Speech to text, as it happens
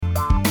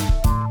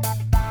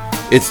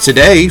It's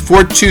today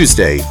for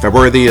Tuesday,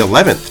 February the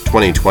 11th,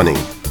 2020.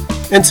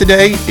 And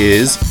today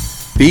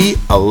is Be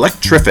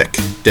Electrific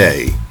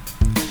Day,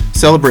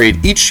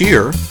 celebrated each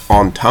year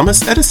on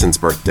Thomas Edison's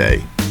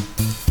birthday.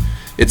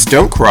 It's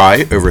Don't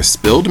Cry Over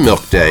Spilled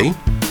Milk Day,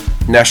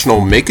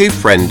 National Make a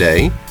Friend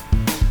Day,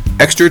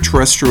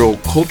 Extraterrestrial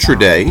Culture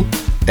Day,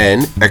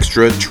 and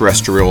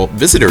Extraterrestrial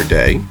Visitor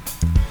Day,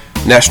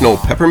 National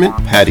Peppermint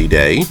Patty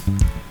Day,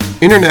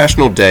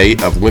 International Day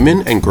of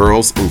Women and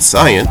Girls in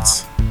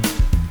Science,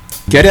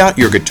 Get Out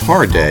Your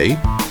Guitar Day,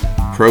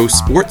 Pro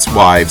Sports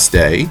Wives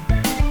Day,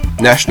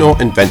 National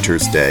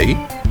Inventors Day,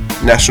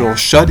 National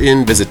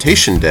Shut-In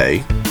Visitation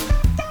Day,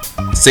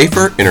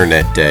 Safer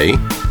Internet Day,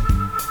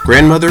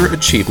 Grandmother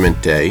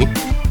Achievement Day,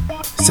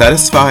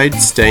 Satisfied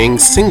Staying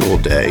Single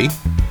Day,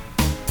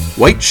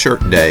 White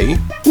Shirt Day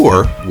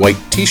or White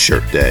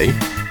T-Shirt Day,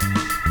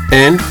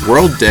 and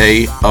World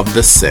Day of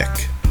the Sick.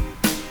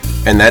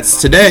 And that's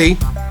today,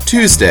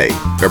 Tuesday,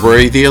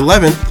 February the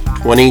 11th,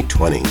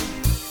 2020.